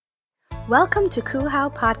Welcome to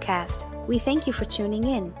Kuhau Podcast. We thank you for tuning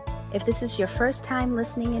in. If this is your first time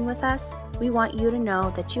listening in with us, we want you to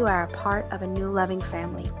know that you are a part of a new loving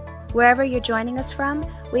family. Wherever you're joining us from,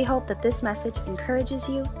 we hope that this message encourages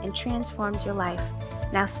you and transforms your life.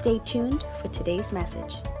 Now stay tuned for today's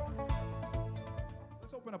message.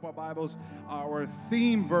 Let's open up our Bibles. Our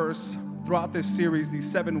theme verse throughout this series, these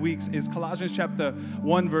 7 weeks, is Colossians chapter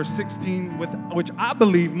 1, verse 16, which I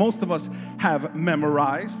believe most of us have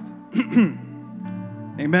memorized.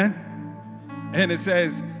 Amen. And it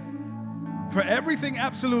says, for everything,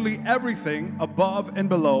 absolutely everything, above and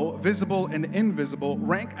below, visible and invisible,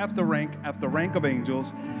 rank after rank of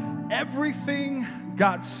angels, everything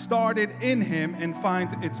got started in him and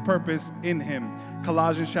finds its purpose in him.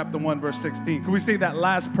 Colossians chapter 1, verse 16. Can we say that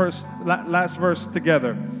last verse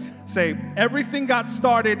together? Say, everything got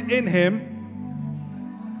started in him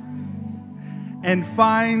and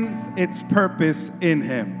finds its purpose in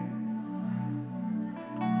him.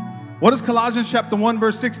 What does Colossians chapter 1,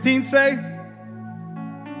 verse 16 say? All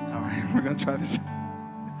right, we're going to try this.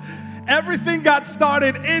 Everything got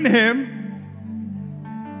started in him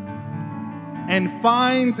and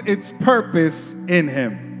finds its purpose in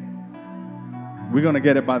him. We're going to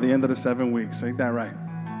get it by the end of the 7 weeks. Ain't that right?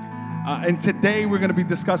 And today we're going to be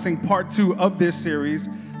discussing part 2 of this series.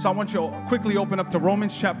 So I want you to quickly open up to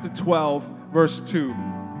Romans chapter 12, verse 2.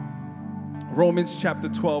 Romans chapter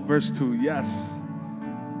 12, verse 2. Yes.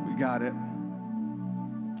 We got it.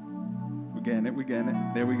 We're getting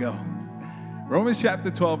it. There we go. Romans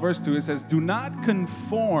chapter 12, verse 2, it says, do not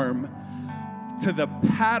conform to the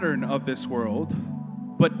pattern of this world,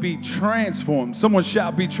 but be transformed. Someone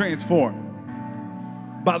shout, be transformed.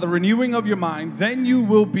 By the renewing of your mind, then you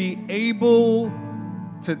will be able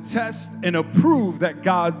to test and approve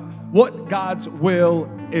what God's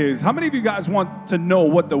will is. How many of you guys want to know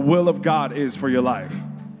what the will of God is for your life?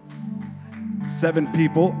 7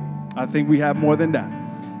 people. I think we have more than that.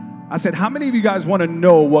 I said, how many of you guys want to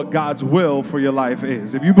know what God's will for your life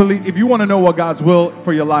is? If you want to know what God's will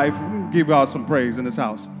for your life, give God some praise in this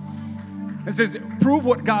house. It says, prove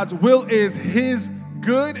what God's will is, his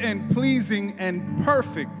good and pleasing and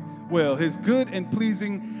perfect will. His good and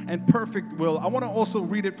pleasing and perfect will. I want to also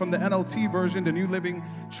read it from the NLT version, the New Living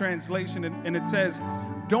Translation, and it says,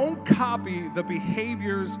 don't copy the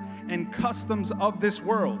behaviors and customs of this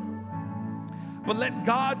world, but let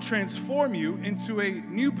God transform you into a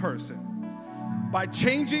new person by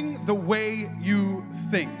changing the way you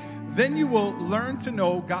think. Then you will learn to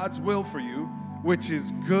know God's will for you, which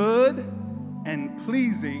is good and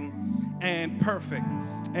pleasing and perfect.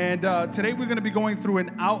 And today we're going to be going through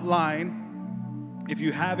an outline. If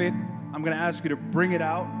you have it, I'm going to ask you to bring it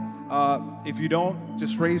out. If you don't,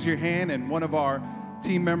 just raise your hand and one of our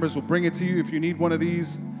team members will bring it to you. If you need one of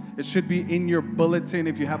these, it should be in your bulletin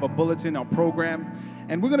if you have a bulletin or program.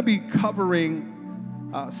 And we're going to be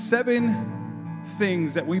covering 7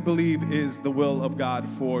 things that we believe is the will of God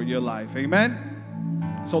for your life.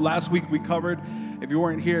 Amen? So last week we covered, if you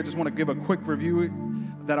weren't here, just want to give a quick review,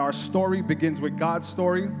 that our story begins with God's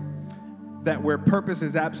story, that where purpose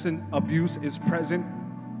is absent, abuse is present,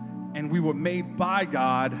 and we were made by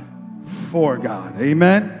God for God.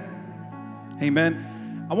 Amen? Amen.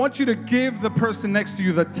 I want you to give the person next to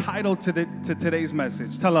you the title to today's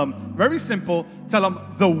message. Tell them, very simple, tell them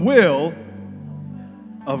the will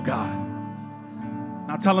of God.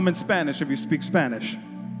 Now tell them in Spanish if you speak Spanish.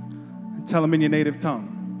 And tell them in your native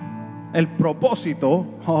tongue. El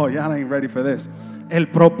propósito, oh, y'all ain't ready for this. El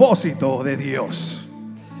propósito de Dios.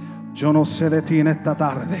 Yo no sé de ti en esta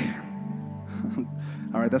tarde.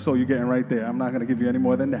 All right, that's all you're getting right there. I'm not going to give you any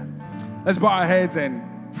more than that. Let's bow our heads and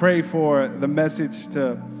pray for the message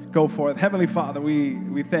to go forth. Heavenly Father,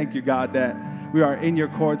 we thank you, God, that we are in your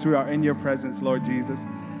courts. We are in your presence, Lord Jesus.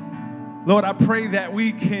 Lord, I pray that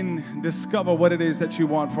we can discover what it is that you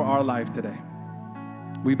want for our life today.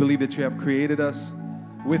 We believe that you have created us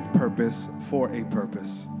with purpose for a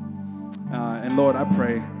purpose. And Lord, I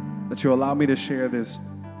pray that you allow me to share this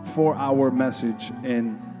 4-hour message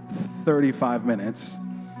in 35 minutes.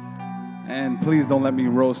 And please don't let me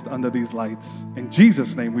roast under these lights. In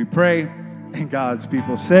Jesus' name we pray. And God's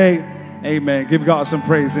people say, amen. Give God some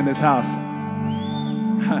praise in this house.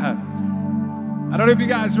 I don't know if you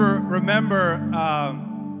guys remember, how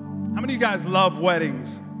many of you guys love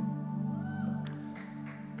weddings?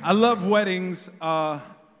 I love weddings. I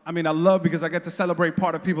love because I get to celebrate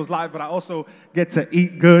part of people's lives, but I also get to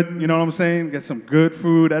eat good. You know what I'm saying? Get some good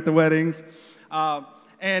food at the weddings.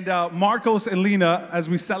 And Marcos and Lena, as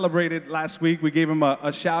we celebrated last week, we gave them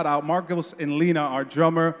a shout out. Marcos and Lena, our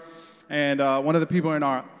drummer And one of the people in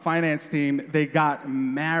our finance team, they got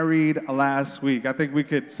married last week. I think we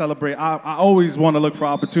could celebrate. I always want to look for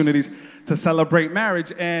opportunities to celebrate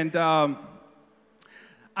marriage. And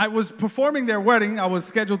I was performing their wedding. I was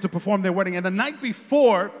scheduled to perform their wedding. And the night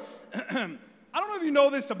before, I don't know if you know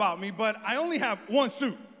this about me, but I only have one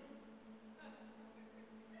suit.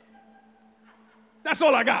 That's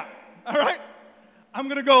all I got, all right? I'm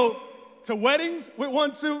going to go to weddings with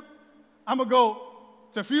one suit. I'm going to go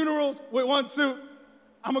to funerals with one suit.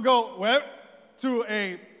 I'm going to go to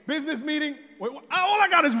a business meeting. All I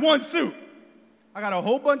got is one suit. I got a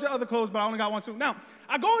whole bunch of other clothes, but I only got one suit. Now,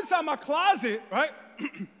 I go inside my closet, right?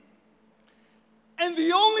 And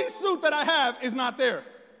the only suit that I have is not there.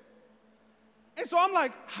 And so I'm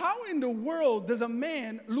like, how in the world does a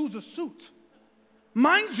man lose a suit?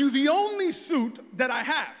 Mind you, the only suit that I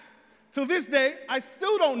have. Till this day, I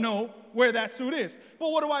still don't know where that suit is.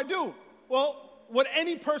 But what do? Well, what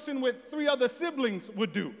any person with 3 other siblings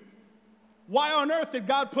would do. Why on earth did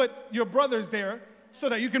God put your brothers there so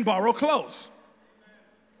that you can borrow clothes?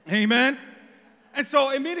 Amen? And so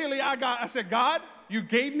immediately I said, God, you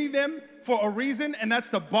gave me them for a reason, and that's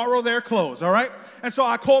to borrow their clothes, all right? And so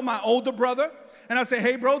I called my older brother, and I said,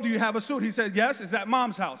 hey, bro, do you have a suit? He said, yes, it's at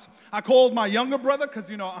mom's house. I called my younger brother because,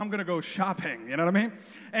 I'm going to go shopping, you know what I mean?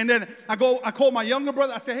 And then I called my younger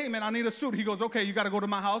brother. I said, hey, man, I need a suit. He goes, okay, you got to go to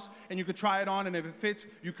my house, and you could try it on, and if it fits,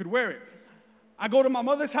 you could wear it. I go to my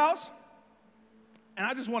mother's house, and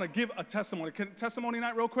I just want to give a testimony. Testimony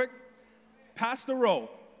night real quick? Pastor Rowe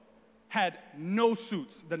had no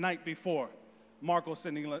suits the night before Marcos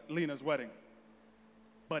and Lena's wedding.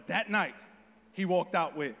 But that night, he walked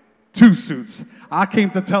out with 2 suits. I came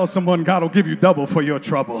to tell someone God will give you double for your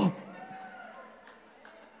trouble.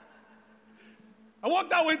 I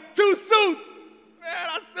walked out with 2 suits. Man,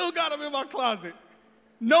 I still got them in my closet.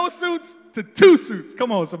 No suits to 2 suits.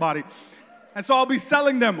 Come on, somebody. And so I'll be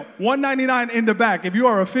selling them $199 in the back if you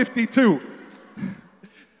are a 52.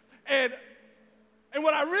 And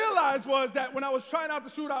what I realized was that when I was trying out the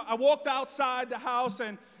suit, I walked outside the house,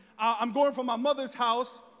 and I'm going from my mother's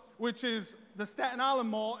house, which is the Staten Island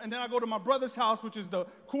Mall, and then I go to my brother's house, which is the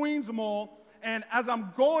Queens Mall. And as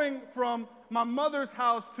I'm going from my mother's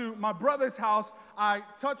house to my brother's house, I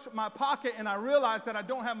touch my pocket, and I realize that I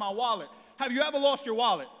don't have my wallet. Have you ever lost your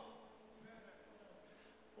wallet?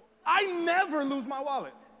 I never lose my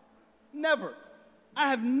wallet. Never. I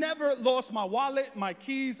have never lost my wallet, my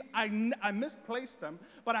keys. I misplaced them,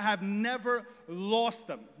 but I have never lost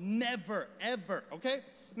them. Never, ever, okay?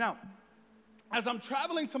 Now, as I'm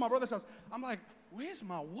traveling to my brother's house, I'm like, where's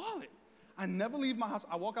my wallet? I never leave my house.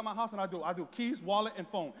 I walk out my house, and I do keys, wallet, and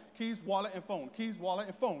phone. Keys, wallet, and phone. Keys, wallet,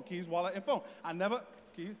 and phone. Keys, wallet, and phone.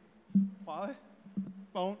 Keys, wallet,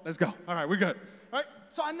 phone. Let's go. All right, we're good. All right?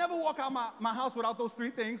 So I never walk out my house without those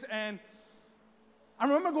 3 things, and I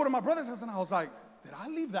remember going to my brother's house, and I was like, did I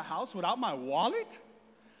leave the house without my wallet?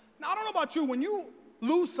 Now, I don't know about you. When you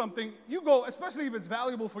lose something, you go, especially if it's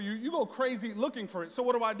valuable for you, you go crazy looking for it. So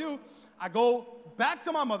what do? I go back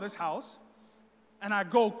to my mother's house, and I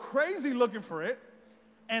go crazy looking for it.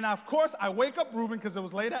 And, of course, I wake up Ruben because it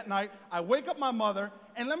was late at night. I wake up my mother,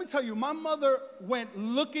 and let me tell you, my mother went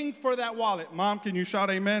looking for that wallet. Mom, can you shout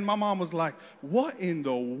amen? My mom was like, what in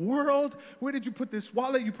the world? Where did you put this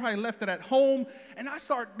wallet? You probably left it at home. And I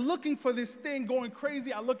start looking for this thing, going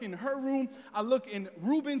crazy. I look in her room. I look in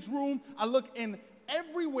Ruben's room. I look in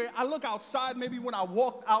everywhere. I look outside. Maybe when I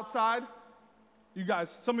walked outside,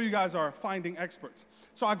 some of you guys are finding experts.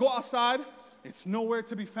 So I go outside. It's nowhere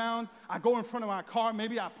to be found. I go in front of my car.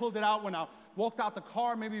 Maybe I pulled it out when I walked out the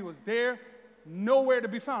car. Maybe it was there. Nowhere to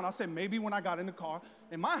be found. I said, maybe when I got in the car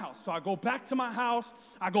in my house. So I go back to my house.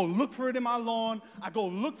 I go look for it in my lawn. I go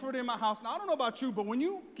look for it in my house. Now, I don't know about you, but when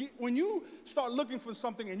you start looking for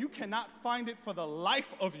something and you cannot find it for the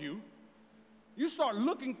life of you, you start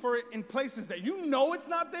looking for it in places that you know it's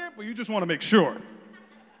not there, but you just want to make sure.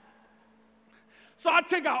 So I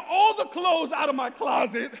take out all the clothes out of my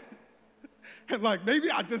closet. And maybe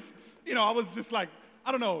I was just like,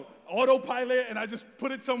 I don't know, autopilot, and I just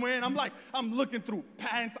put it somewhere, and I'm looking through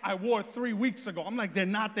pants I wore 3 weeks ago. I'm like, they're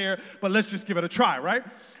not there, but let's just give it a try, right?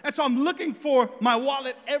 And so I'm looking for my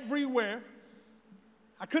wallet everywhere.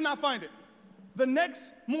 I could not find it. The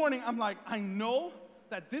next morning, I'm like, I know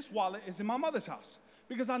that this wallet is in my mother's house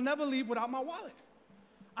because I never leave without my wallet.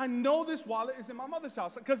 I know this wallet is in my mother's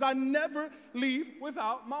house because I never leave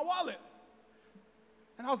without my wallet.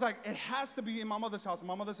 And I was like, it has to be in my mother's house. In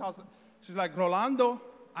my mother's house, she's like, Rolando,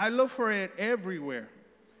 I look for it everywhere.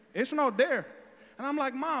 It's not there. And I'm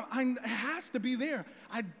like, Mom, it has to be there.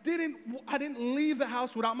 I didn't leave the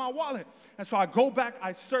house without my wallet. And so I go back,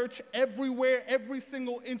 I search everywhere, every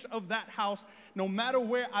single inch of that house. No matter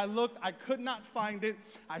where I looked, I could not find it.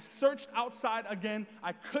 I searched outside again.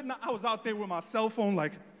 I was out there with my cell phone,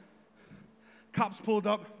 like, cops pulled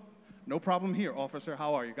up. No problem here, officer.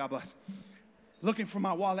 How are you? God bless. Looking for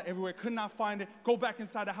my wallet everywhere. Could not find it. Go back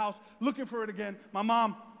inside the house, looking for it again. My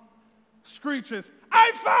mom screeches,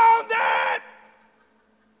 I found it!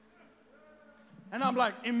 And I'm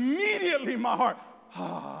like, immediately my heart,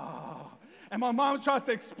 And my mom tries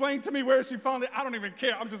to explain to me where she found it. I don't even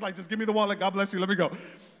care. I'm just like, just give me the wallet. God bless you. Let me go.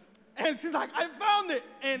 And she's like, I found it.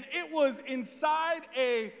 And it was inside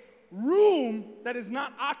a room that is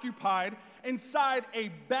not occupied, inside a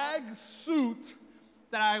bag suit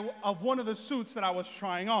of one of the suits that I was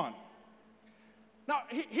trying on. Now,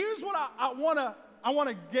 here's what I want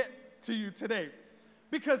to get to you today.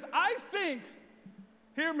 Because I think,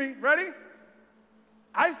 hear me, ready?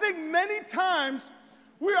 I think many times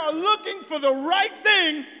we are looking for the right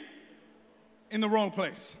thing in the wrong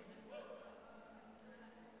place.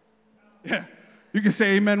 Yeah, you can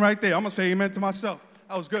say amen right there. I'm going to say amen to myself.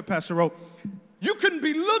 That was good, Pastor Rowe. You can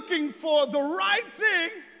be looking for the right thing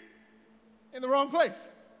in the wrong place.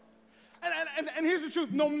 And here's the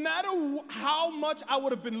truth. No matter how much I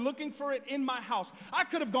would have been looking for it in my house, I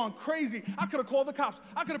could have gone crazy. I could have called the cops.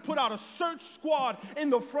 I could have put out a search squad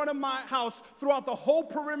in the front of my house throughout the whole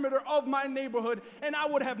perimeter of my neighborhood, and I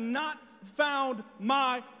would have not found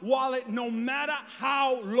my wallet no matter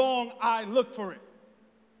how long I looked for it.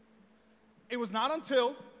 It was not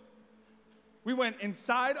until we went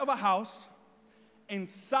inside of a house,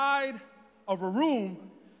 inside of a room,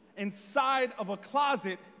 inside of a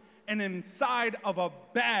closet, and inside of a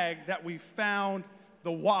bag that we found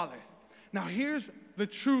the wallet. Now here's the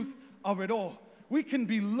truth of it all. We can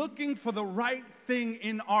be looking for the right thing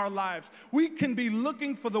in our lives. We can be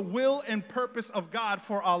looking for the will and purpose of God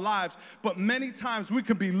for our lives, but many times we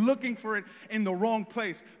can be looking for it in the wrong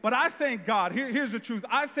place. But I thank God, here's the truth.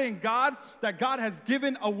 I thank God that God has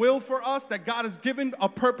given a will for us, that God has given a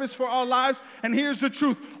purpose for our lives, and here's the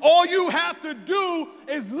truth. All you have to do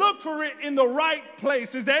is look for it in the right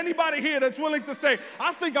place. Is there anybody here that's willing to say,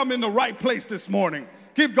 I think I'm in the right place this morning?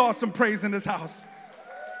 Give God some praise in this house.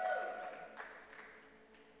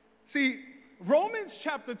 See, Romans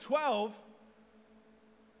chapter 12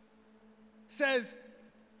 says,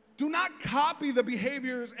 do not copy the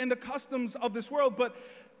behaviors and the customs of this world, but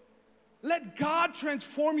let God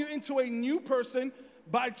transform you into a new person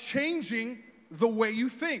by changing the way you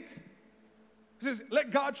think. It says,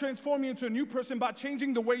 let God transform you into a new person by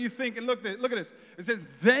changing the way you think. And look at this. It says,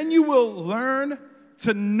 then you will learn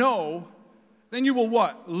to know, then you will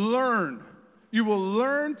what? Learn. You will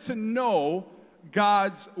learn to know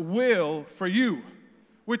God's will for you,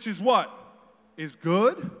 which is what? Is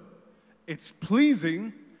good, it's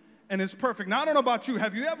pleasing, and it's perfect. Now, I don't know about you.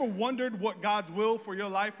 Have you ever wondered what God's will for your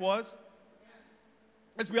life was?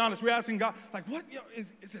 Let's be honest. We're asking God, like, what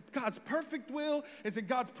is it God's perfect will? Is it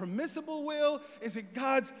God's permissible will? Is it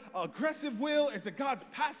God's aggressive will? Is it God's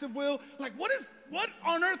passive will? Like, what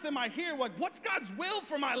on earth am I here? Like, what's God's will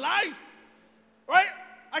for my life? Right?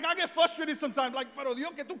 Like, I get frustrated sometimes, like, pero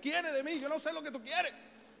Dios, ¿qué tú quieres de mí? Yo no sé lo que tú quieres.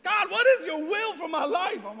 God, what is your will for my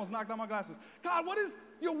life? I almost knocked out my glasses. God, what is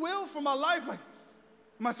your will for my life? Like,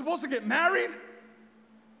 am I supposed to get married?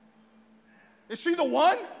 Is she the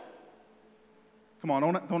one? Come on,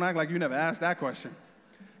 don't act like you never asked that question.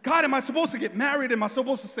 God, am I supposed to get married? Am I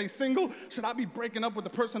supposed to stay single? Should I be breaking up with the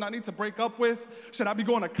person I need to break up with? Should I be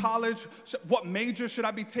going to college? What major should I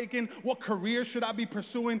be taking? What career should I be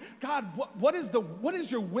pursuing? God, what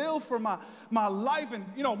is your will for my life? And,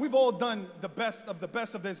 you know, we've all done the best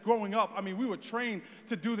of this growing up. I mean, we were trained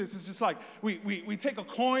to do this. It's just like we take a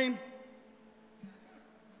coin.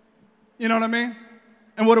 You know what I mean?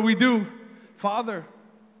 And what do? Father,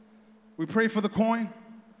 we pray for the coin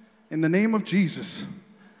in the name of Jesus.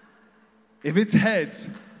 If it's heads,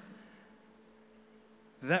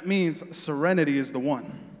 that means serenity is the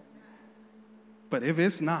one. But if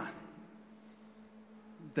it's not,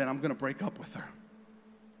 then I'm going to break up with her.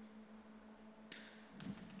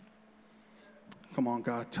 Come on,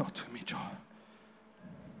 God, talk to me, Joe.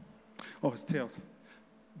 Oh, it's tails.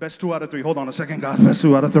 Best 2 out of 3. Hold on a second, God. Best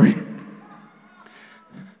 2 out of 3.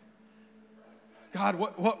 God,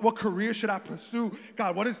 what career should I pursue?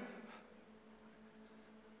 God, what is...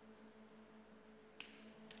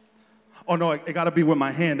 Oh, no, it got to be with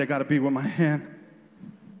my hand. It got to be with my hand.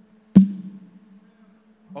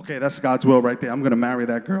 Okay, that's God's will right there. I'm going to marry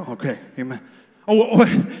that girl. Okay, amen. Oh,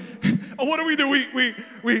 what do we do?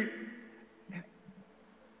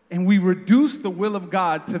 And we reduce the will of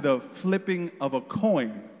God to the flipping of a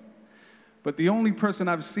coin. But the only person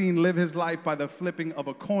I've seen live his life by the flipping of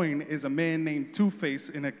a coin is a man named Two-Face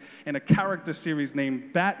in a character series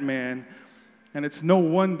named Batman. And it's no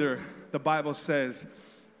wonder the Bible says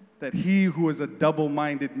that he who is a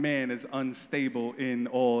double-minded man is unstable in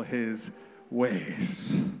all his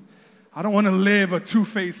ways. I don't want to live a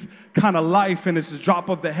two-faced kind of life, and it's a drop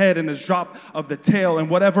of the head and it's drop of the tail and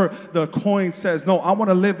whatever the coin says. No, I want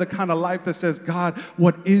to live the kind of life that says, God,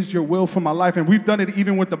 what is your will for my life? And we've done it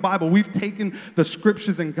even with the Bible. We've taken the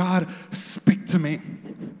scriptures and God, speak to me.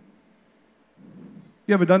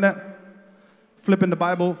 You ever done that? Flipping the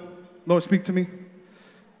Bible, Lord, speak to me.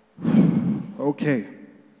 Okay.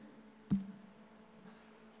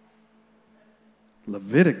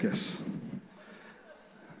 Leviticus.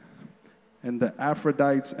 And the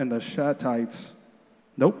Aphrodites and the Shattites.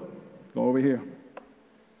 Nope. Go over here.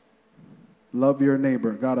 Love your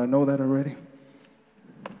neighbor. God, I know that already.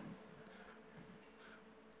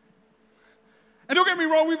 And don't get me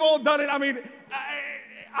wrong, we've all done it. I mean,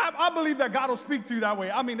 I believe that God will speak to you that way.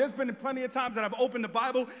 I mean, there's been plenty of times that I've opened the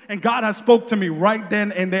Bible and God has spoke to me right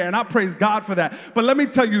then and there, and I praise God for that. But let me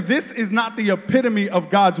tell you, this is not the epitome of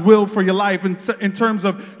God's will for your life in terms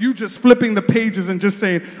of you just flipping the pages and just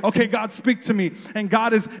saying, okay, God, speak to me. And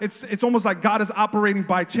God is, it's almost like God is operating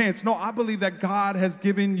by chance. No, I believe that God has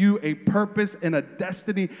given you a purpose and a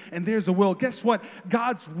destiny, and there's a will. Guess what?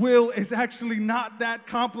 God's will is actually not that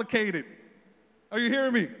complicated. Are you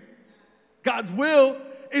hearing me? God's will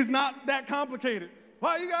is not that complicated.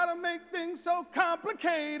 Why you gotta make things so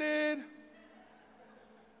complicated?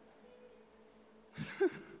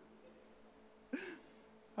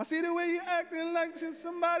 I see the way you acting like you're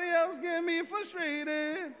somebody else, getting me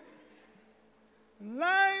frustrated.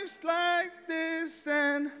 Life's like this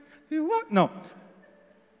and you what? No.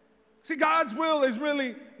 See, God's will is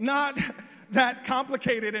really not that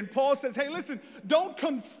complicated. And Paul says, hey, listen, don't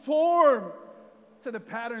conform to the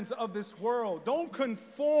patterns of this world. Don't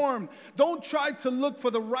conform. Don't try to look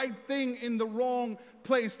for the right thing in the wrong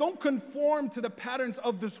place. Don't conform to the patterns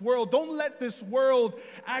of this world. Don't let this world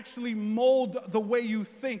actually mold the way you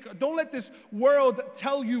think. Don't let this world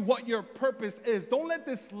tell you what your purpose is. Don't let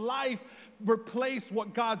this life replace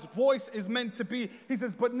what God's voice is meant to be. He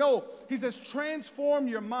says, but no. He says, transform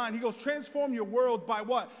your mind. He goes, transform your world by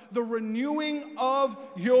what? The renewing of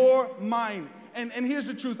your mind. And here's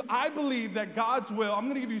the truth. I believe that God's will, I'm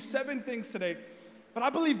going to give you 7 things today, but I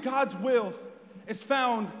believe God's will is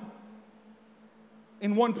found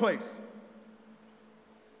in one place.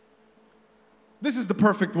 This is the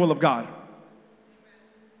perfect will of God.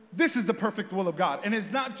 This is the perfect will of God. And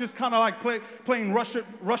it's not just kind of like playing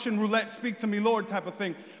Russian roulette, speak to me, Lord, type of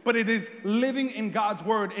thing, but it is living in God's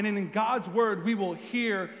word. And in God's word, we will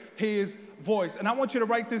hear his voice. And I want you to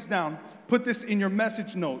write this down. Put this in your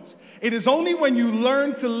message notes. It is only when you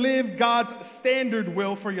learn to live God's standard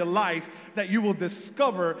will for your life that you will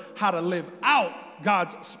discover how to live out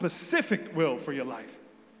God's specific will for your life.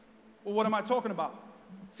 Well, what am I talking about?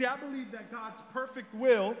 See, I believe that God's perfect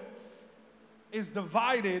will is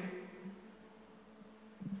divided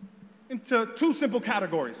into 2 simple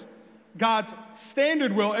categories. God's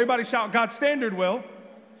standard will, everybody shout, God's standard will,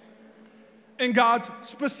 and God's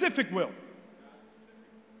specific will.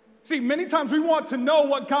 See, many times we want to know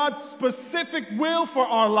what God's specific will for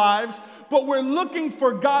our lives, but we're looking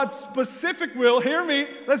for God's specific will. Hear me,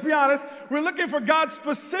 let's be honest. We're looking for God's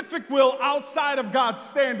specific will outside of God's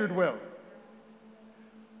standard will.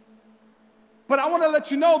 But I want to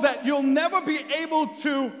let you know that you'll never be able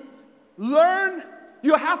to learn.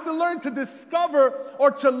 You have to learn to discover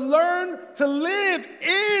or to learn to live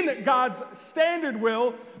in God's standard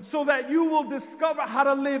will so that you will discover how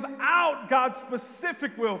to live out God's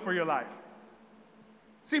specific will for your life.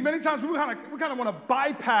 See, many times we kind of want to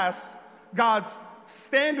bypass God's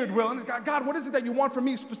standard will. And it's God, what is it that you want from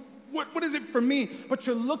me? What is it for me? But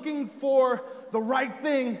you're looking for the right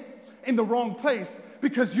thing in the wrong place,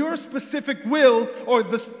 because your specific will, or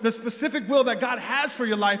the specific will that God has for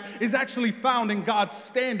your life, is actually found in God's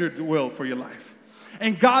standard will for your life.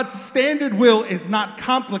 And God's standard will is not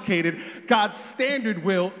complicated. God's standard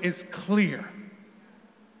will is clear.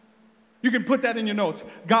 You can put that in your notes.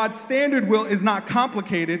 God's standard will is not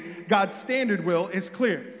complicated. God's standard will is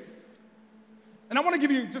clear. And I want to give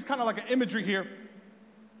you just kind of like an imagery here.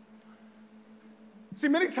 See,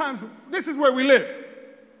 many times, this is where we live.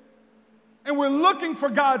 And we're looking for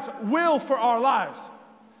God's will for our lives.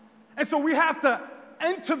 And so we have to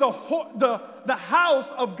enter the house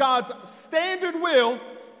of God's standard will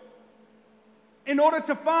in order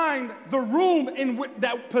to find the room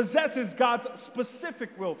that possesses God's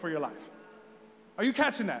specific will for your life. Are you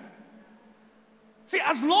catching that? See,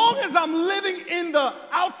 as long as I'm living in the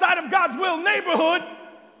outside of God's will neighborhood,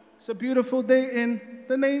 it's a beautiful day in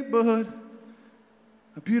the neighborhood.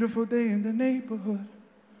 A beautiful day in the neighborhood.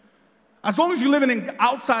 As long as you're living in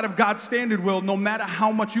outside of God's standard will, no matter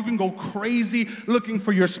how much you can go crazy looking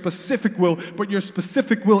for your specific will, but your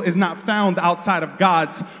specific will is not found outside of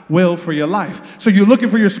God's will for your life. So you're looking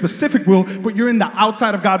for your specific will, but you're in the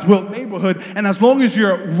outside of God's will neighborhood. And as long as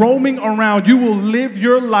you're roaming around, you will live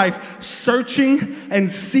your life searching and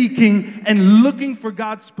seeking and looking for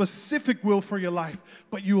God's specific will for your life.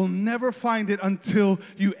 But you will never find it until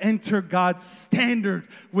you enter God's standard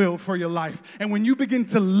will for your life. And when you begin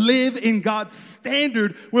to live in God's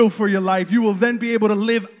standard will for your life, you will then be able to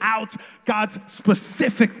live out God's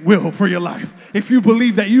specific will for your life. If you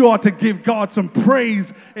believe that, you ought to give God some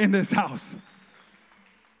praise in this house.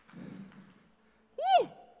 Woo!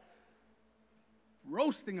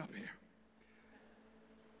 Roasting up here.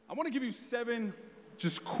 I want to give you 7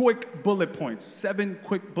 just quick bullet points. 7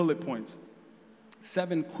 quick bullet points.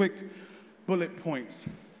 7 quick bullet points.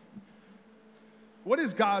 What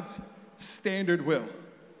is God's standard will?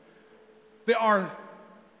 There are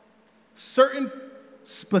certain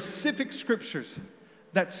specific scriptures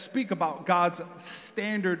that speak about God's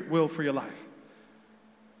standard will for your life.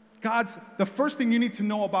 The first thing you need to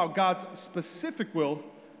know about God's specific will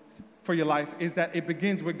for your life is that it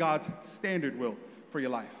begins with God's standard will for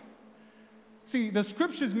your life. See, the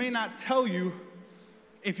scriptures may not tell you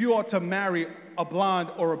if you ought to marry a blonde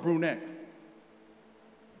or a brunette.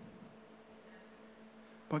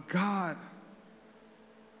 But God,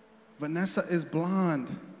 Vanessa is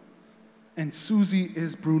blonde and Susie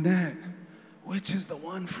is brunette. Which is the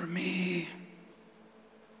one for me?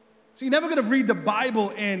 So you're never going to read the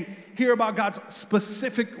Bible and hear about God's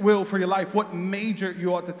specific will for your life, what major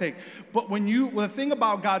you ought to take. But the thing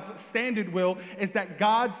about God's standard will is that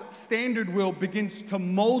God's standard will begins to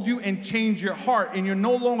mold you and change your heart, and you're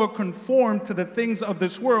no longer conformed to the things of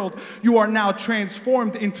this world. You are now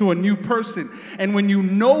transformed into a new person. And when you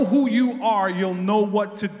know who you are, you'll know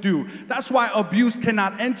what to do. That's why abuse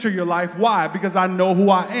cannot enter your life. Why? Because I know who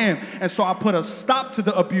I am. And so I put a stop to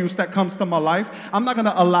the abuse that comes to my life. I'm not going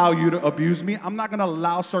to allow you to abuse me. I'm not going to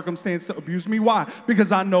allow circumstance to abuse me. Why?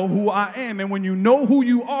 Because I know who I am. And when you know who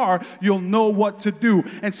you are, you'll know what to do.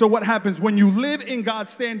 And so what happens when you live in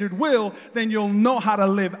God's standard will, then you'll know how to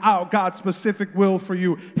live out God's specific will for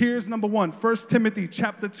you. Here's number 1, 1 Timothy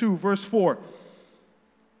chapter 2, verse 4.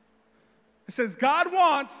 It says, God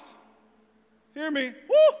wants, hear me,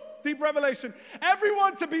 woo, deep revelation,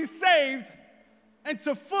 everyone to be saved and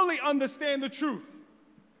to fully understand the truth.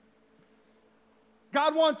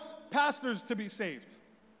 God wants pastors to be saved.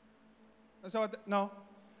 That's how no.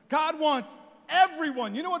 God wants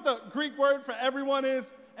everyone. You know what the Greek word for everyone is?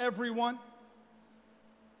 Everyone.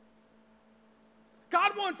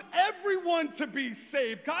 God wants everyone to be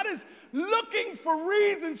saved. God is looking for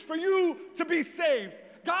reasons for you to be saved.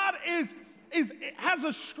 God has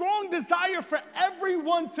a strong desire for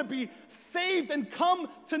everyone to be saved and come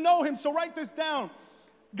to know him. So write this down.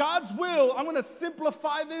 God's will, I'm going to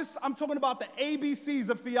simplify this. I'm talking about the ABCs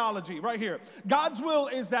of theology right here. God's will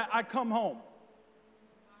is that I come home.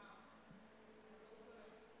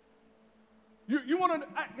 You want to,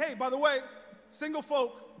 hey, by the way, single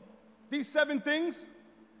folk, these 7 things,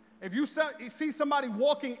 if you see somebody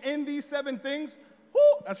walking in these 7 things,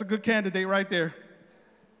 whoo, that's a good candidate right there.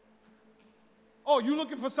 Oh, you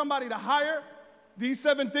looking for somebody to hire? These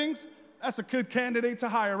 7 things? That's a good candidate to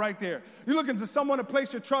hire right there. You're looking for someone to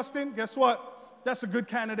place your trust in? Guess what? That's a good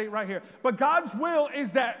candidate right here. But God's will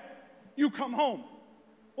is that you come home.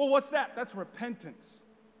 Well, what's that? That's repentance.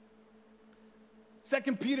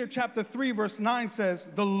 2 Peter chapter 3, verse 9 says,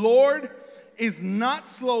 the Lord is not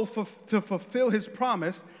slow to fulfill his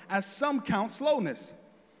promise, as some count slowness,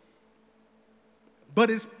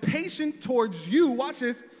 but is patient towards you, watch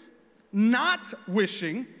this, not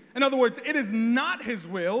wishing, in other words, it is not his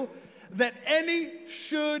will that any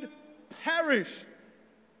should perish,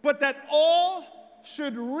 but that all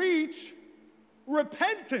should reach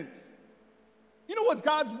repentance. You know what's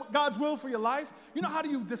God's will for your life? You know how do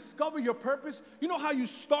you discover your purpose? You know how you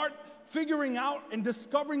start figuring out and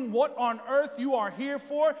discovering what on earth you are here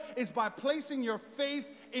for is by placing your faith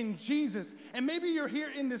in Jesus. And maybe you're here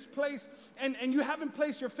in this place and you haven't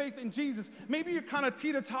placed your faith in Jesus. Maybe you're kind of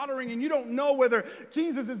teeter-tottering and you don't know whether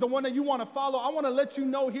Jesus is the one that you want to follow. I want to let you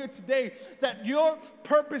know here today that your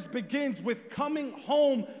purpose begins with coming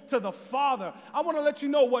home to the Father. I want to let you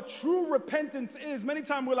know what true repentance is. Many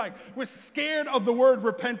times we're scared of the word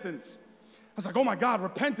repentance. was like, oh my God,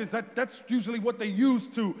 repentance, that's usually what they use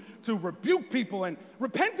to rebuke people. And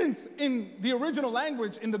repentance in the original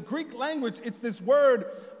language, in the Greek language, it's this word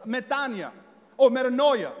metanoia or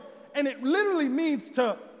metanoia. And it literally means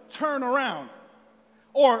to turn around.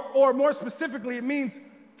 Or more specifically, it means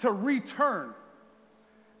to return.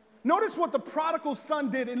 Notice what the prodigal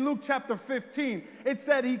son did in Luke chapter 15. It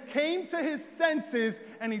said he came to his senses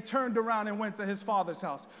and he turned around and went to his father's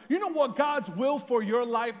house. You know what God's will for your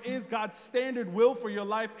life is? God's standard will for your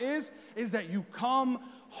life is that you come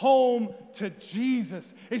home to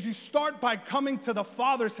Jesus. Is you start by coming to the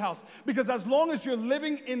Father's house. Because as long as you're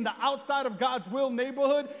living in the outside of God's will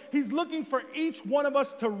neighborhood, He's looking for each one of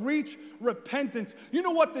us to reach repentance. You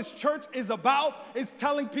know what this church is about? It's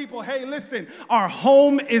telling people, hey, listen, our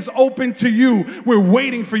home is open to you. We're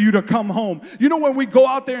waiting for you to come home. You know, when we go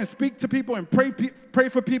out there and speak to people and pray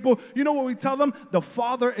for people, you know what we tell them? The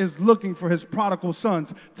Father is looking for His prodigal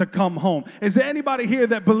sons to come home. Is there anybody here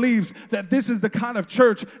that believes that this is the kind of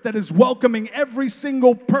church that is welcoming every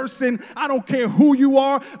single person? I don't care who you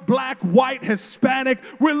are, black, white, Hispanic.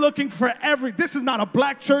 We're looking for this is not a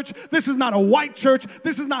black church. This is not a white church.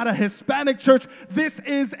 This is not a Hispanic church. This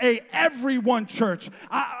is a everyone church.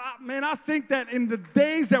 I think that in the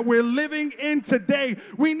days that we're living in today,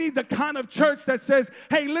 we need the kind of church that says,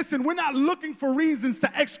 hey, listen, we're not looking for reasons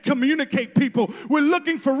to excommunicate people. We're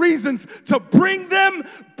looking for reasons to bring them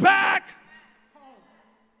back.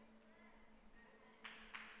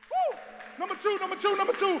 Number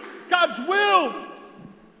two, God's will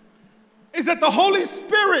is that the Holy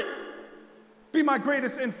Spirit be my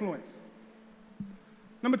greatest influence.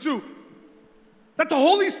 Number two, that the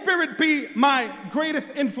Holy Spirit be my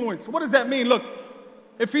greatest influence. What does that mean? Look,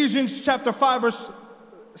 Ephesians chapter 5, verse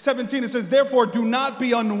 17, it says, therefore do not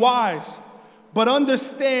be unwise, but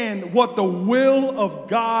understand what the will of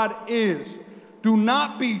God is. Do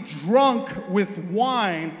not be drunk with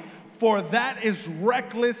wine, for that is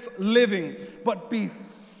reckless living, but be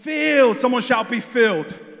filled. Someone shout, be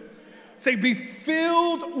filled. Say, be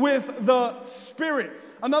filled with the Spirit.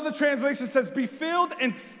 Another translation says, be filled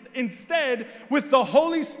instead with the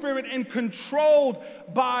Holy Spirit and controlled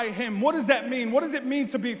by Him. What does that mean? What does it mean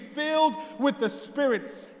to be filled with the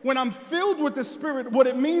Spirit? When I'm filled with the Spirit, what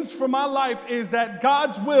it means for my life is that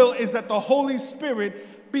God's will is that the Holy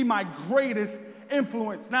Spirit be my greatest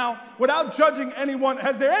influence. Now, without judging anyone,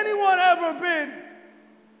 has there anyone ever been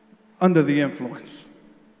under the influence?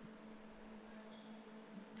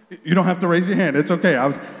 You don't have to raise your hand. It's okay.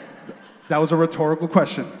 That was a rhetorical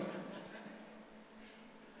question.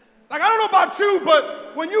 Like, I don't know about you,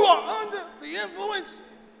 but when you are under the influence,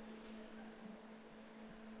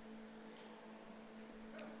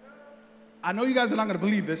 I know you guys are not going to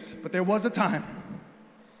believe this, but there was a time.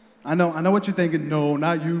 I know what you're thinking. No,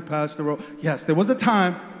 not you, Pastor Ro. Yes, there was a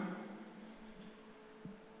time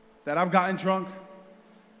that I've gotten drunk,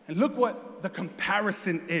 and look what the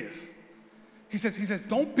comparison is. He says,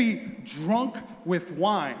 don't be drunk with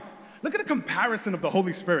wine. Look at the comparison of the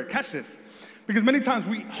Holy Spirit. Catch this. Because many times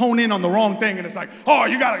we hone in on the wrong thing and it's like, oh,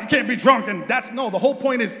 you can't be drunk. And the whole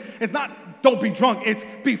point is, it's not don't be drunk. It's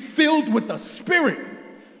be filled with the Spirit.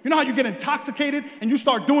 You know how you get intoxicated and you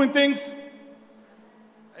start doing things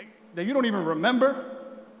that you don't even remember?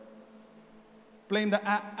 Blame the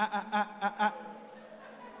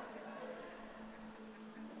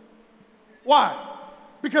Why?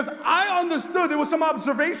 Because I understood there were some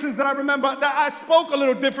observations that I remember that I spoke a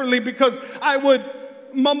little differently because I would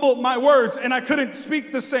mumble my words and I couldn't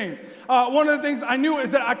speak the same. One of the things I knew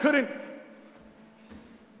is that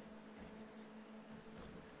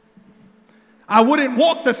I wouldn't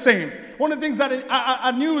walk the same. One of the things that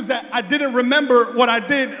I knew is that I didn't remember what I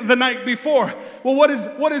did the night before. Well, what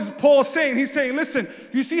is Paul saying? He's saying, listen,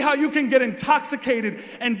 you see how you can get intoxicated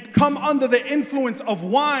and come under the influence of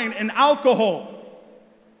wine and alcohol.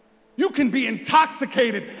 You can be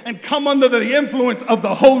intoxicated and come under the influence of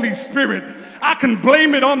the Holy Spirit. I can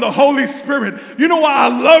blame it on the Holy Spirit. You know why I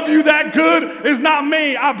love you that good? It's not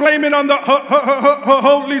me. I blame it on the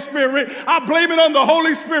Holy Spirit. I blame it on the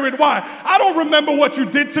Holy Spirit. Why? I don't remember what you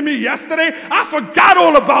did to me yesterday. I forgot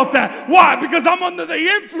all about that. Why? Because I'm under the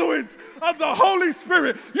influence of the Holy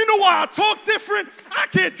Spirit. You know why I talk different? I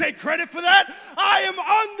can't take credit for that. I am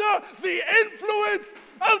under the influence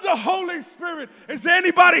of the Holy Spirit. Is there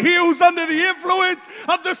anybody here who's under the influence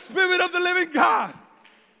of the Spirit of the living God?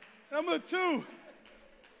 Number two,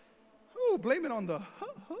 blame it on the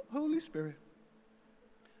Holy Spirit.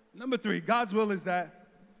 Number three, God's will is that,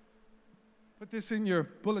 put this in your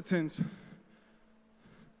bulletins,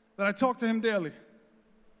 that I talk to Him daily.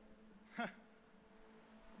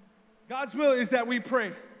 God's will is that we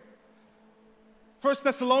pray. 1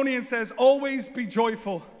 Thessalonians says, always be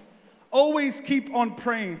joyful. Always keep on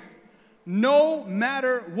praying. No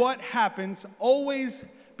matter what happens, always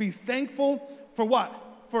be thankful for what?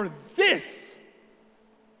 For this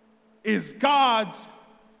is God's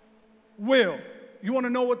will. You want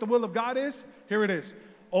to know what the will of God is? Here it is.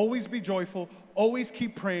 Always be joyful. Always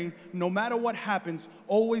keep praying. No matter what happens,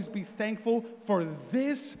 always be thankful. For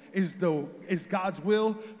this is God's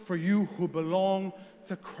will for you who belong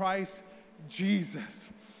to Christ Jesus.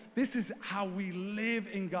 This is how we live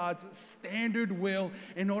in God's standard will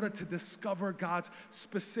in order to discover God's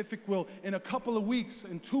specific will. In a couple of weeks,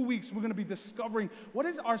 in 2 weeks, we're going to be discovering what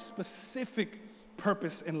is our specific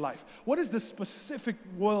purpose in life. What is the specific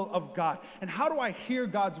will of God? And how do I hear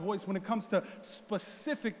God's voice when it comes to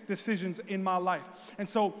specific decisions in my life? And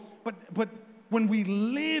so, but when we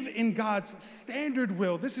live in God's standard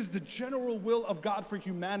will, this is the general will of God for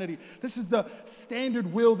humanity. This is the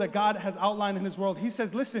standard will that God has outlined in his world. He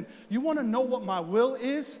says, listen, you want to know what my will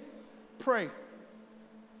is? Pray.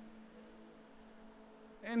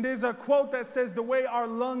 And there's a quote that says, the way our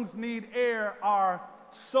lungs need air, our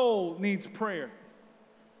soul needs prayer.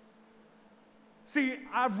 See,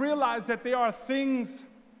 I've realized that there are things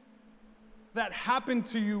that happen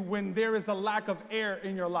to you when there is a lack of air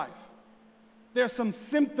in your life. There's some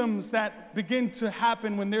symptoms that begin to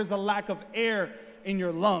happen when there's a lack of air in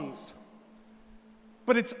your lungs.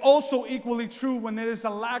 But it's also equally true when there's a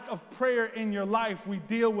lack of prayer in your life, we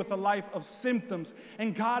deal with a life of symptoms.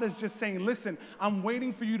 And God is just saying, listen, I'm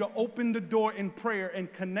waiting for you to open the door in prayer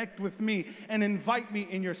and connect with me and invite me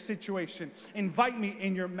in your situation. Invite me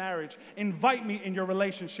in your marriage. Invite me in your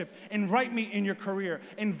relationship. Invite me in your career.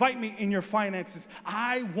 Invite me in your finances.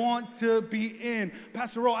 I want to be in.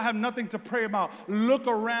 Pastor Ro, I have nothing to pray about. Look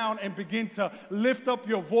around and begin to lift up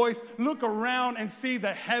your voice. Look around and see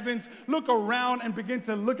the heavens. Look around and begin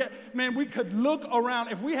to look at, man, we could look around.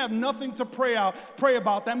 If we have nothing to pray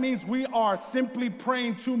about, that means we are simply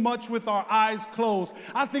praying too much with our eyes closed.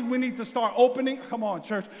 I think we need to start opening, come on,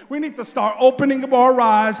 church, we need to start opening up our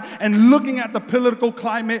eyes and looking at the political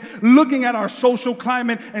climate, looking at our social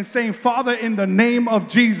climate and saying, Father, in the name of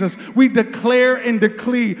Jesus, we declare and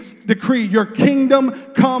decree your kingdom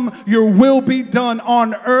come, your will be done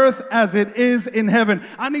on earth as it is in heaven.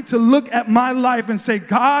 I need to look at my life and say,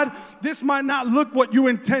 God, this might not look what you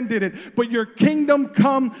intended it, but your kingdom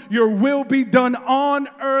come, your will be done on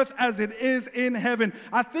earth as it is in heaven.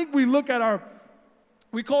 I think we look at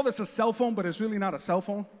we call this a cell phone, but it's really not a cell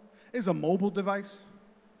phone. It's a mobile device,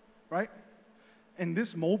 right? And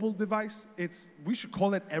this mobile device, we should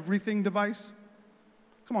call it everything device.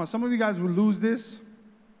 Come on, some of you guys will lose this.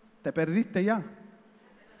 Te perdiste ya.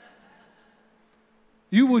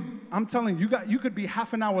 I'm telling you, you could be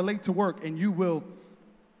half an hour late to work and you will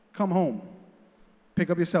come home, pick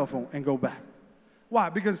up your cell phone, and go back. Why?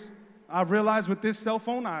 Because I've realized with this cell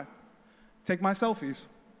phone, I take my selfies.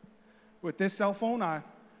 With this cell phone, I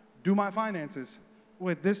do my finances.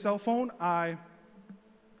 With this cell phone, I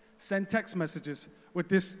send text messages. With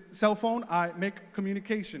this cell phone, I make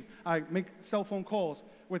communication. I make cell phone calls.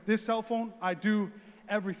 With this cell phone, I do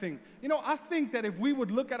everything. You know, I think that if we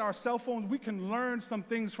would look at our cell phones, we can learn some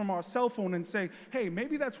things from our cell phone and say, hey,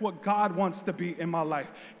 maybe that's what God wants to be in my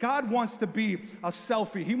life. God wants to be a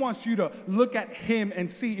selfie. He wants you to look at him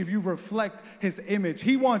and see if you reflect his image.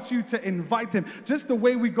 He wants you to invite him. Just the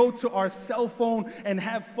way we go to our cell phone and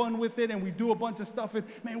have fun with it and we do a bunch of stuff,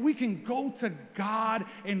 man, we can go to God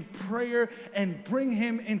in prayer and bring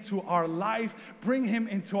him into our life, bring him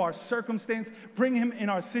into our circumstance, bring him in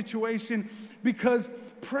our situation, because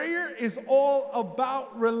prayer is all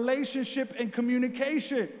about relationship and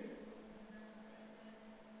communication.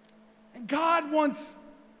 And God wants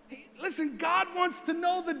to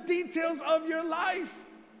know the details of your life.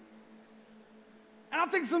 And I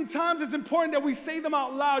think sometimes it's important that we say them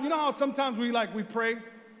out loud. You know how sometimes we pray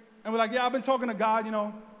and we're like, yeah, I've been talking to God,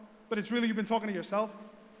 but it's really you've been talking to yourself.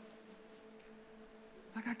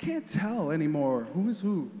 Like, I can't tell anymore who is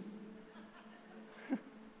who.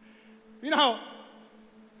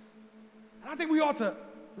 I think we ought to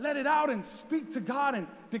let it out and speak to God and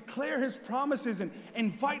declare his promises and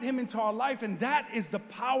invite him into our life. And that is the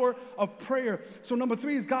power of prayer. So number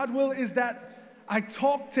 3 is God's will is that I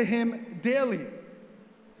talk to him daily.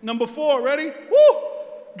 Number 4, ready? Woo!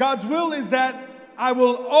 God's will is that I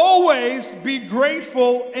will always be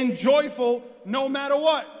grateful and joyful no matter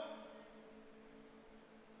what.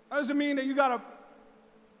 That doesn't mean that you got to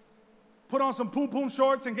put on some poom-poom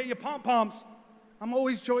shorts and get your pom-poms. I'm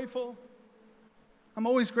always joyful. I'm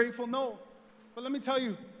always grateful. No. But let me tell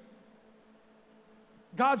you,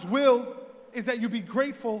 God's will is that you be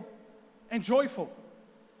grateful and joyful.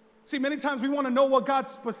 See, many times we want to know what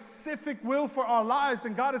God's specific will for our lives,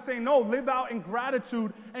 and God is saying, no, live out in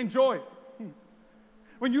gratitude and joy.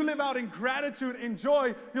 When you live out in gratitude and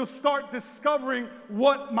joy, you'll start discovering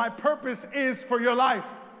what my purpose is for your life.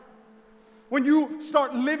 When you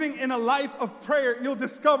start living in a life of prayer, you'll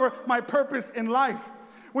discover my purpose in life.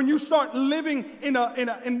 When you start living in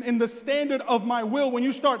the standard of my will, when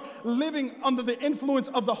you start living under the influence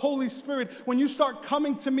of the Holy Spirit, when you start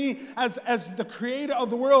coming to me as the creator of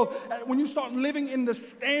the world, when you start living in the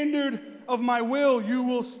standard of my will, you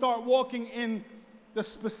will start walking in the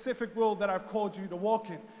specific will that I've called you to walk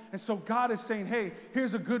in. And so God is saying, hey,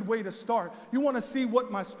 here's a good way to start. You want to see what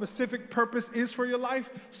my specific purpose is for your life?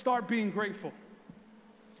 Start being grateful.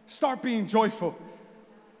 Start being joyful.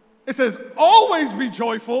 It says, always be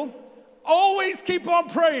joyful. Always keep on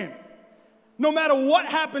praying. No matter what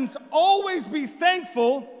happens, always be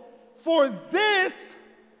thankful, for this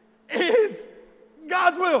is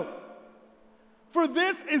God's will. For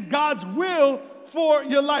this is God's will for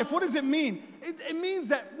your life. What does it mean? It means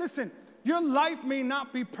that, listen, your life may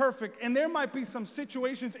not be perfect, and there might be some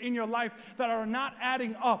situations in your life that are not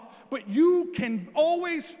adding up, but you can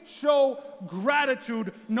always show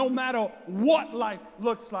gratitude no matter what life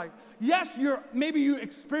looks like. Yes, maybe you're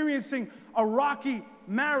experiencing a rocky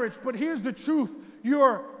marriage, but here's the truth.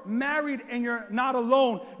 You're married and you're not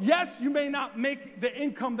alone. Yes, you may not make the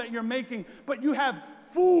income that you're making, but you have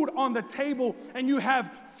food on the table and you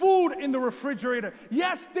have food in the refrigerator.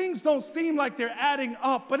 Yes, things don't seem like they're adding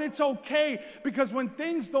up, but it's okay, because when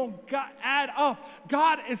things don't add up,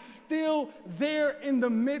 God is still there in the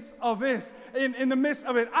midst of it. In the midst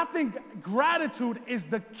of it, I think gratitude is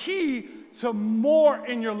the key to more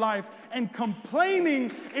in your life, and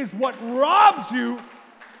complaining is what robs you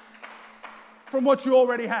from what you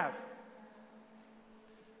already have.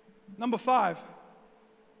 Number 5.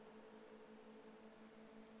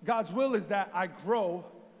 God's will is that I grow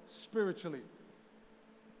spiritually.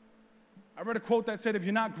 I read a quote that said, if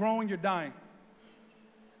you're not growing, you're dying.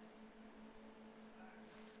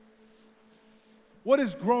 What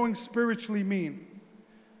does growing spiritually mean?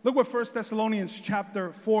 Look what 1 Thessalonians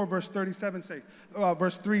chapter 4, verse 37 say.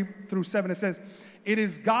 Verse 3 through 7, it says, it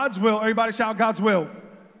is God's will. Everybody shout God's will.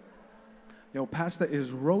 Yo, Pastor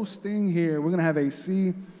is roasting here. We're going to have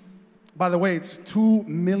AC. By the way, it's $2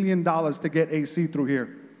 million to get AC through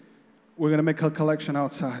here. We're going to make a collection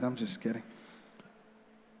outside. I'm just kidding.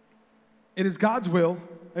 It is God's will.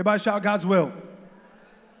 Everybody shout God's will.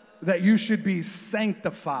 That you should be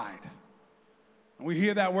sanctified. And we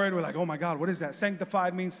hear that word, we're like, oh my God, what is that?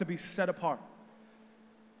 Sanctified means to be set apart.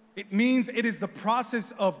 It means it is the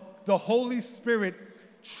process of the Holy Spirit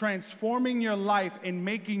transforming your life and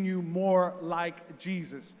making you more like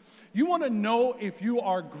Jesus. You want to know if you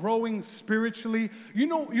are growing spiritually? You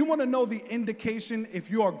want to know the indication if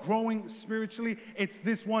you are growing spiritually? It's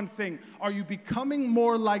this one thing. Are you becoming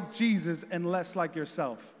more like Jesus and less like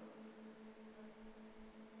yourself?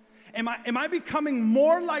 Am I becoming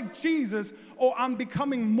more like Jesus, or I'm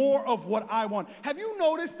becoming more of what I want? Have you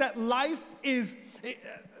noticed that life is,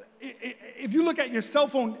 if you look at your cell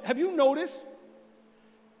phone, have you noticed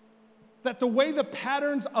that the way the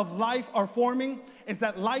patterns of life are forming is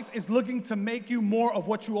that life is looking to make you more of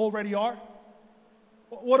what you already are?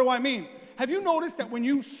 What do I mean? Have you noticed that when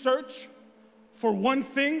you search for one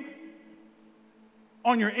thing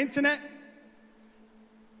on your internet,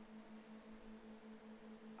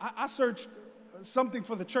 I searched something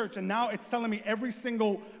for the church, and now it's telling me every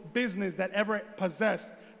single business that ever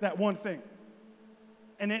possessed that one thing.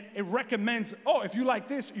 And it recommends, oh, if you like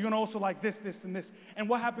this, you're going to also like this, this, and this. And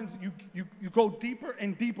what happens? You go deeper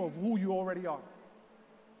and deeper of who you already are.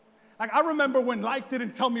 Like, I remember when life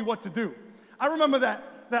didn't tell me what to do. I remember that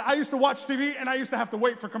I used to watch TV and I used to have to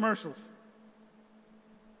wait for commercials.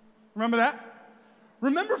 Remember that?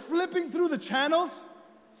 Remember flipping through the channels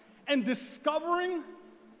and discovering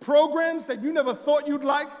programs that you never thought you'd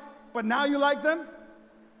like, but now you like them?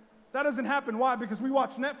 That doesn't happen. Why? Because we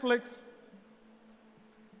watch Netflix.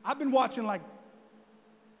 I've been watching,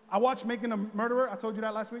 I watched Making a Murderer. I told you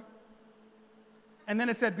that last week. And then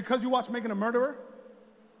it said, because you watch Making a Murderer,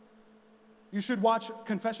 you should watch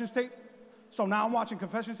Confessions Tape. So now I'm watching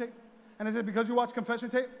Confessions Tape. And it said, because you watch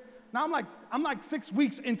Confessions Tape, now I'm like 6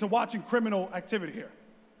 weeks into watching Criminal Activity here.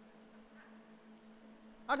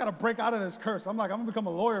 I got to break out of this curse. I'm going to become a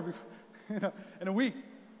lawyer in a week.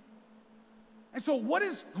 And so what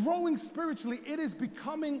is growing spiritually? It is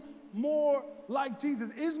becoming more like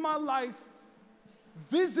Jesus. Is my life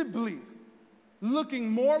visibly looking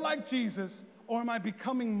more like Jesus, or am I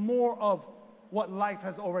becoming more of what life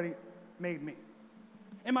has already made me?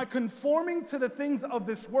 Am I conforming to the things of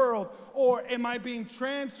this world, or am I being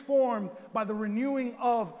transformed by the renewing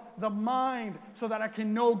of the mind so that I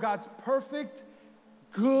can know God's perfect,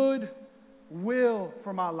 good will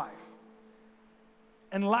for my life?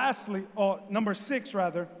 And lastly, or number 6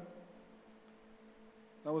 rather,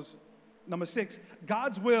 that was number 6,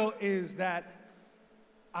 God's will is that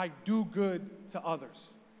I do good to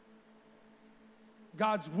others.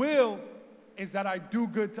 God's will is that I do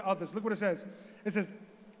good to others. Look what it says. It says,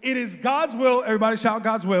 it is God's will, everybody shout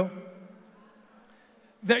God's will,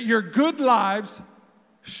 that your good lives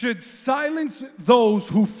should silence those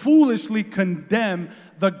who foolishly condemn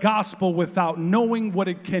the gospel without knowing what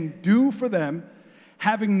it can do for them,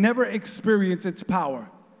 having never experienced its power.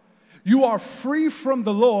 You are free from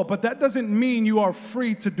the law, but that doesn't mean you are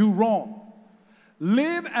free to do wrong.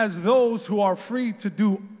 Live as those who are free to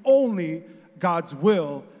do only God's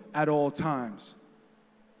will at all times.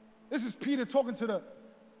 This is Peter talking to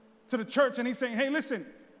the church, and he's saying, hey, listen,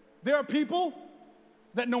 there are people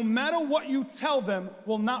that no matter what you tell them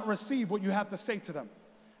will not receive what you have to say to them.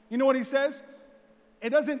 You know what he says? It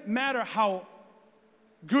doesn't matter how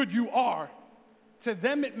good you are. To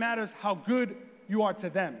them, it matters how good you are to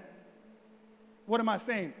them. What am I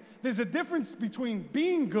saying? There's a difference between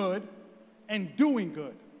being good and doing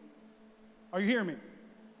good. Are you hearing me?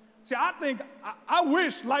 See, I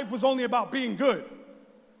wish life was only about being good.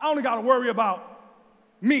 I only got to worry about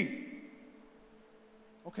me.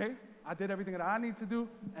 Okay, I did everything that I need to do,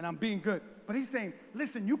 and I'm being good. But he's saying,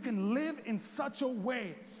 listen, you can live in such a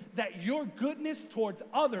way that your goodness towards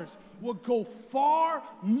others will go far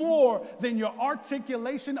more than your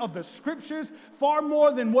articulation of the scriptures, far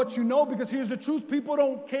more than what you know, because here's the truth, people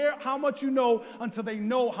don't care how much you know until they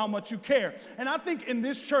know how much you care. And I think in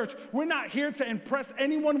this church, we're not here to impress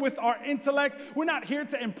anyone with our intellect. We're not here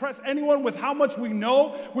to impress anyone with how much we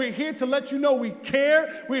know. We're here to let you know we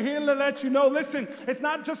care. We're here to let you know, listen, it's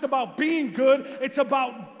not just about being good, it's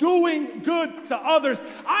about doing good to others.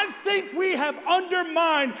 I think we have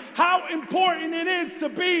undermined how important it is to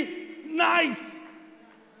be nice.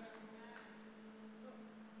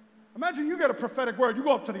 Imagine you get a prophetic word. You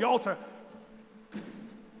go up to the altar.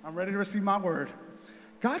 I'm ready to receive my word.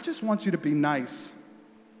 God just wants you to be nice.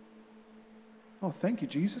 Oh, thank you,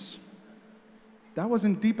 Jesus. That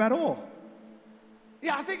wasn't deep at all.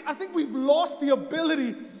 Yeah, I think we've lost the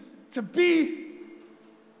ability to be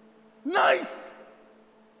nice.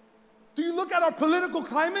 Do you look at our political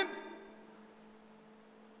climate?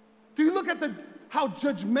 Do you look at how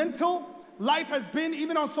judgmental life has been,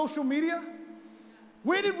 even on social media?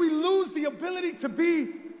 Where did we lose the ability to be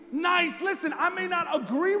nice? Listen, I may not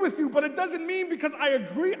agree with you, but it doesn't mean because I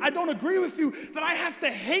don't agree with you that I have to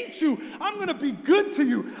hate you. I'm going to be good to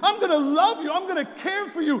you. I'm going to love you. I'm going to care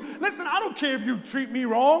for you. Listen, I don't care if you treat me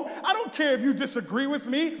wrong. I don't care if you disagree with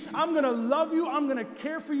me. I'm going to love you. I'm going to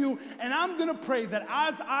care for you. And I'm going to pray that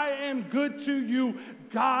as I am good to you,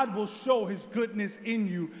 God will show his goodness in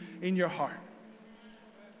you, in your heart.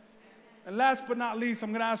 And last but not least,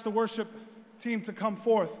 I'm going to ask the worship team to come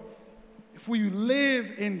forth. If we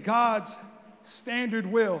live in God's standard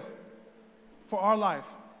will for our life,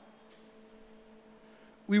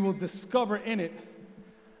 we will discover in it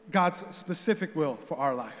God's specific will for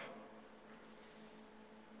our life.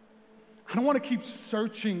 I don't want to keep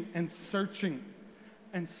searching and searching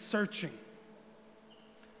and searching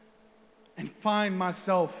and find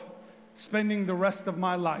myself spending the rest of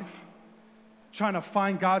my life trying to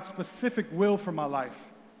find God's specific will for my life.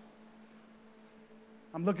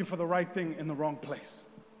 I'm looking for the right thing in the wrong place.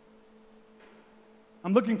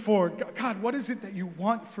 I'm looking for, God, what is it that you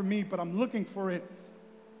want for me? But I'm looking for it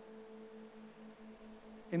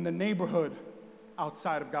in the neighborhood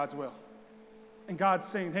outside of God's will. And God's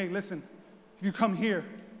saying, hey, listen, if you come here,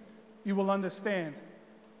 you will understand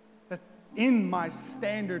that in my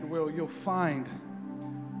standard will, you'll find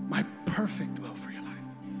my perfect will for your life.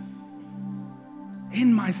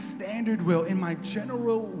 In my standard will, in my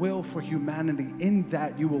general will for humanity, in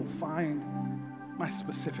that you will find my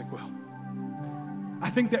specific will. I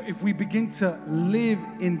think that if we begin to live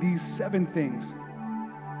in these 7 things,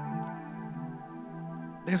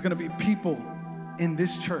 there's going to be people in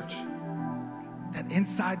this church that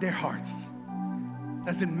inside their hearts,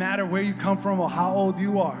 doesn't matter where you come from or how old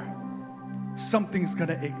you are, something's going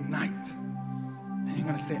to ignite. And you're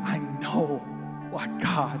going to say, I know why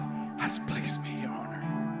God has placed me here on earth.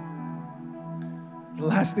 The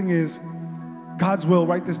last thing is God's will.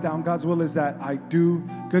 Write this down. God's will is that I do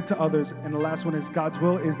good to others. And the last one is God's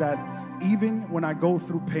will is that even when I go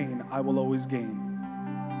through pain, I will always gain.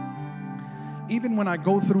 Even when I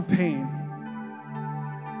go through pain,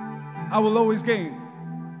 I will always gain.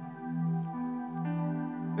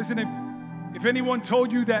 Listen, if anyone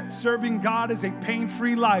told you that serving God is a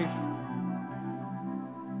pain-free life,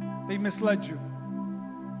 they misled you.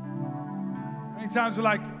 Many times we're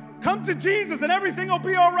like, come to Jesus and everything will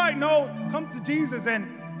be all right. No, come to Jesus and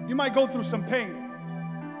you might go through some pain.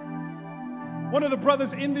 One of the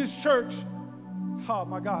brothers in this church, oh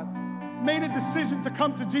my God, made a decision to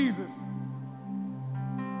come to Jesus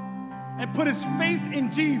and put his faith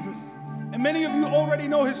in Jesus. And many of you already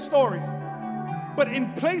know his story. But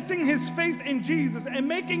in placing his faith in Jesus and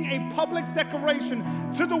making a public declaration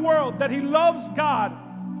to the world that he loves God,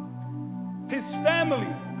 his family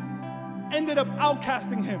ended up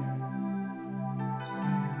outcasting him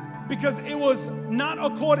because it was not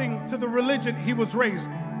according to the religion he was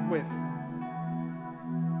raised with.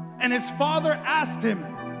 And his father asked him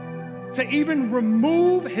to even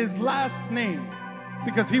remove his last name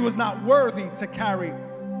because he was not worthy to carry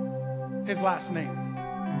his last name.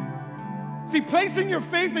 See, placing your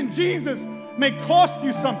faith in Jesus may cost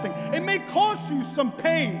you something. It may cost you some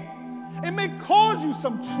pain. It may cause you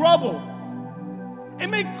some trouble. It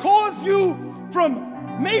may cause you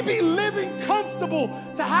from maybe living comfortable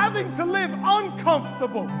to having to live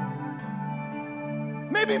uncomfortable.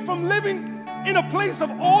 Maybe from living in a place of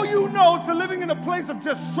all you know to living in a place of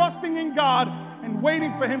just trusting in God and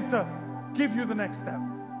waiting for him to give you the next step.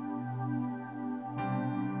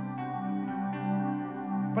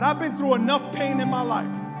 But I've been through enough pain in my life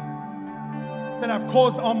that I've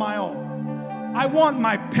caused on my own. I want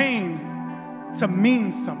my pain to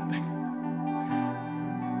mean something.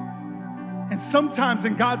 And sometimes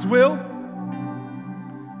in God's will,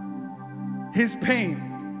 his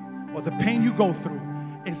pain or the pain you go through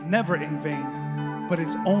is never in vain, but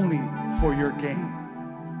it's only for your gain.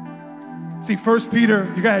 See, 1 Peter,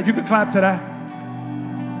 you can clap to that.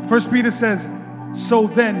 1 Peter says, so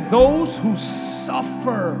then those who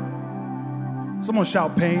suffer, someone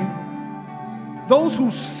shout pain, those who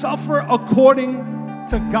suffer according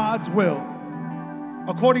to God's will,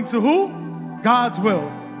 according to who? God's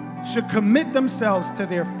will, should commit themselves to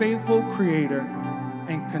their faithful Creator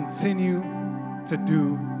and continue to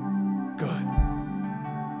do good.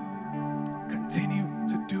 Continue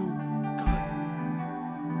to do good.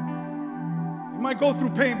 You might go through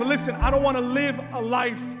pain, but listen, I don't want to live a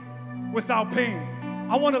life without pain.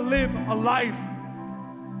 I want to live a life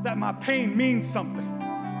that my pain means something.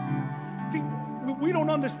 See, what we don't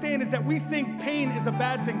understand is that we think pain is a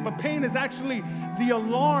bad thing, but pain is actually the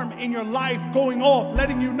alarm in your life going off,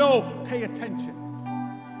 letting you know, pay attention.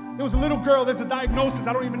 There was a little girl, there's a diagnosis,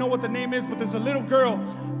 I don't even know what the name is, but there's a little girl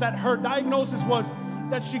that her diagnosis was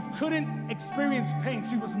that she couldn't experience pain.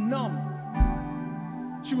 She was numb.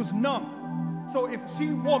 She was numb. So if she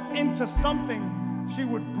walked into something, she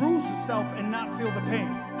would bruise herself and not feel the pain.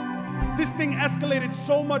 This thing escalated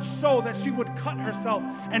so much so that she would cut herself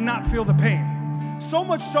and not feel the pain. So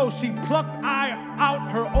much so she plucked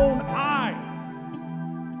out her own eye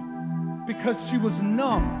because she was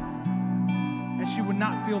numb and she would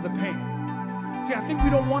not feel the pain. See, I think we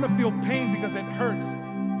don't want to feel pain because it hurts.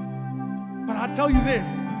 But I'll tell you this,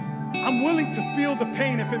 I'm willing to feel the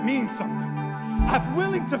pain if it means something. I'm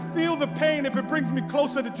willing to feel the pain if it brings me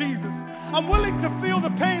closer to Jesus. I'm willing to feel the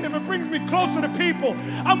pain if it brings me closer to people.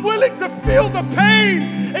 I'm willing to feel the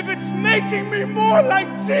pain if it's making me more like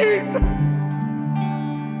Jesus.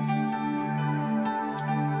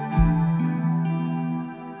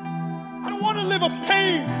 I don't want to live a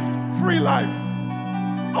pain-free life.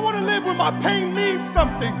 I want to live where my pain means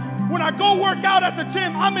something. When I go work out at the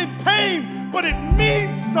gym, I'm in pain, but it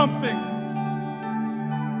means something.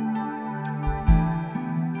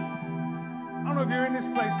 I don't know if you're in this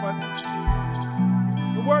place, but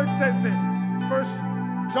the word says this. 1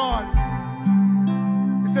 John,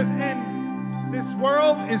 it says, and this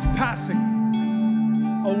world is passing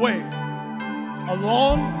away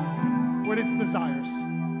along with its desires.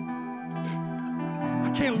 I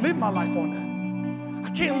can't live my life on that. I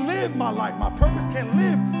can't live my life. My purpose can't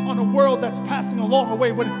live on a world that's passing along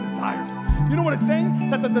away with its desires. You know what it's saying?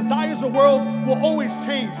 That the desires of the world will always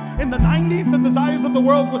change. In the 90s, the desires of the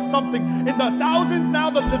world was something. In the thousands, now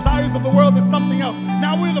the desires of the world is something else.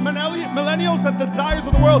 Now we're the millennials, that the desires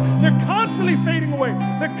of the world, they're constantly fading away.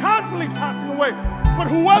 They're constantly passing away. But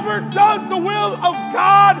whoever does the will of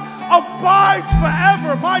God abides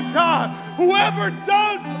forever. My God. Whoever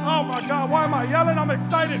does, oh my God, why am I yelling? I'm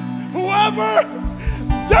excited. Whoever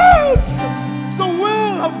does the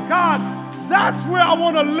will of God, that's where I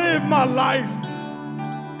want to live my life.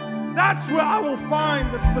 That's where I will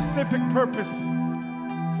find the specific purpose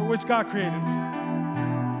for which God created me.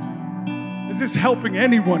 Is this helping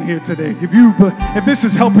anyone here today? If this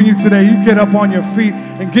is helping you today, you get up on your feet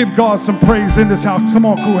and give God some praise in this house. Come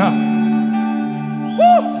on, Coo How.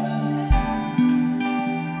 Woo!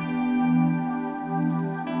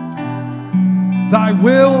 Thy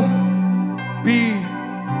will be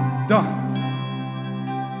done.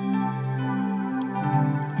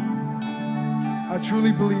 I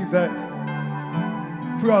truly believe that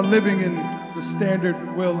if we are living in the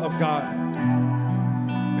standard will of God,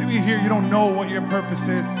 maybe here you don't know what your purpose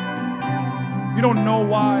is. You don't know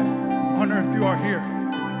why on earth you are here.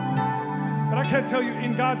 But I can tell you,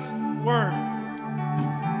 in God's word,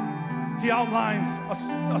 He outlines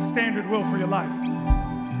a standard will for your life.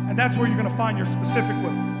 And that's where you're going to find your specific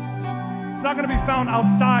will. It's not going to be found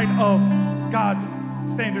outside of God's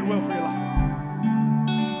standard will for your life.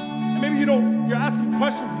 And maybe you're asking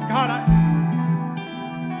questions. God,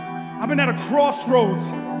 I've been at a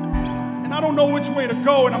crossroads and I don't know which way to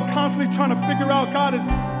go, and I'm constantly trying to figure out,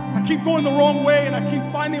 I keep going the wrong way, and I keep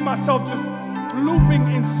finding myself just looping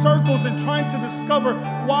in circles and trying to discover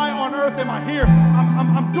why on earth am I here.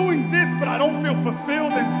 I'm doing this, but I don't feel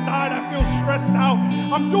fulfilled inside. I feel stressed out.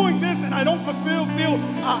 I'm doing this and I don't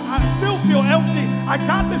I still feel empty. I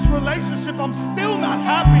got this relationship, I'm still not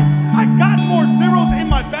happy. I got more zeros in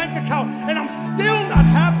my bank account and I'm still not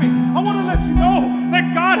happy. I want to let you know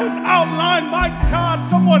that God has outlined, my God,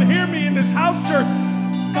 someone hear me in this house church.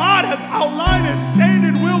 God has outlined His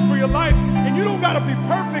standard will for your life, and you don't got to be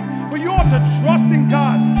perfect, but you ought to trust in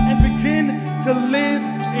God and begin to live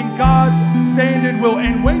in God's standard will.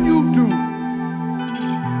 And when you do,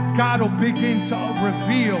 God will begin to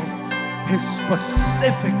reveal His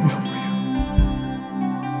specific will for you.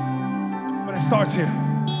 But it starts here.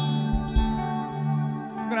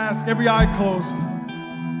 I'm going to ask every eye closed,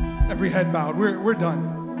 every head bowed. We're done.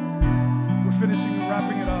 We're finishing and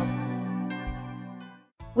wrapping it up.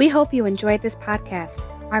 We hope you enjoyed this podcast.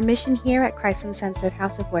 Our mission here at Christ Uncensored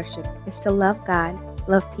House of Worship is to love God,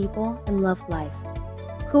 love people, and love life.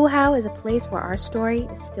 Coo How is a place where our story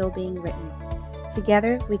is still being written.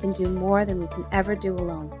 Together, we can do more than we can ever do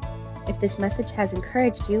alone. If this message has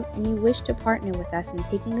encouraged you and you wish to partner with us in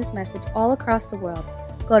taking this message all across the world,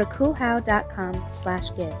 go to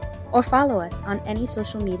coohow.com/give or follow us on any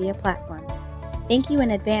social media platform. Thank you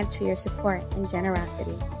in advance for your support and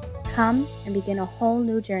generosity. Come and begin a whole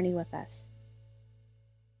new journey with us.